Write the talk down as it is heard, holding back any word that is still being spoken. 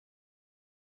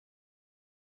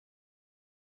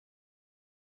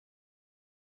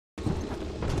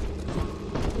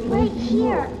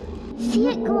here. See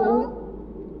it glow?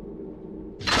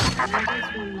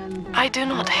 I do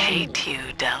not hate you,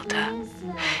 Delta.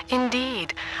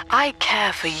 Indeed, I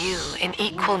care for you in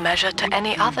equal measure to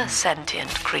any other sentient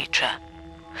creature.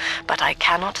 But I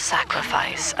cannot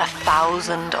sacrifice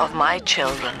 1,000 of my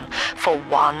children for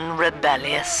one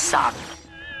rebellious son.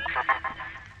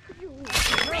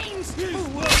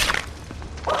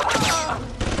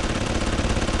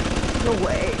 No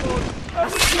way. A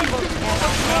single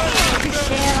cat to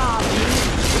share our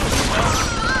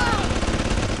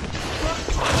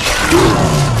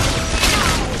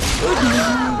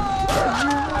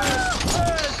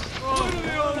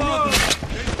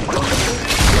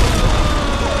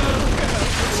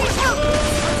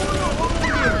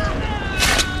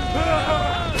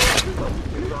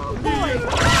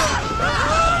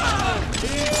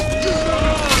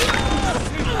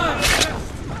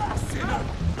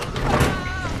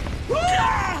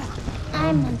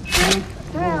I'm a big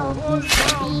thrill,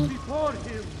 Mr. B.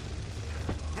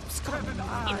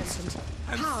 innocent.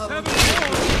 How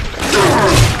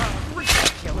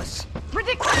ridiculous.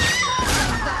 Ridiculous.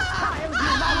 Child, you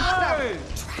monster.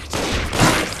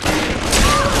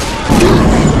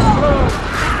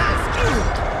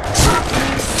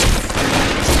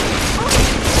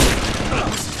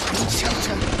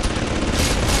 Shelter.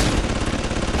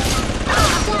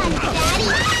 Done, Daddy.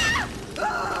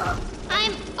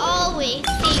 I'm always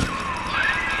safe.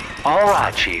 All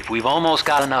right, Chief, we've almost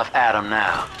got enough Adam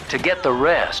now. To get the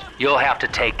rest, you'll have to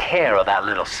take care of that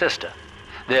little sister.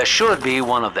 There should be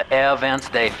one of the air vents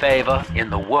they favor in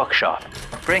the workshop.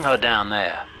 Bring her down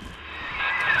there.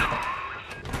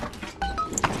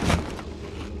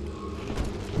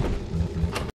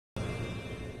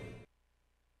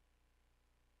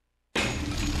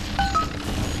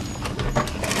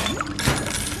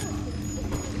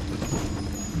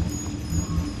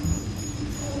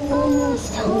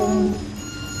 Almost home.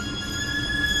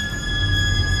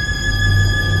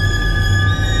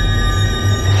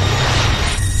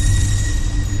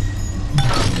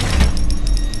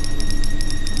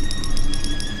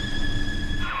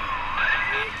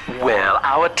 Well,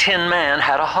 our Tin Man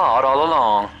had a heart all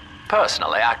along.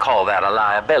 Personally, I call that a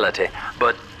liability,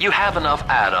 but you have enough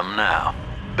Adam now.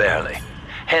 Barely.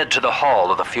 Head to the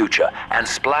Hall of the Future and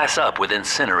splice up with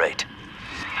Incinerate.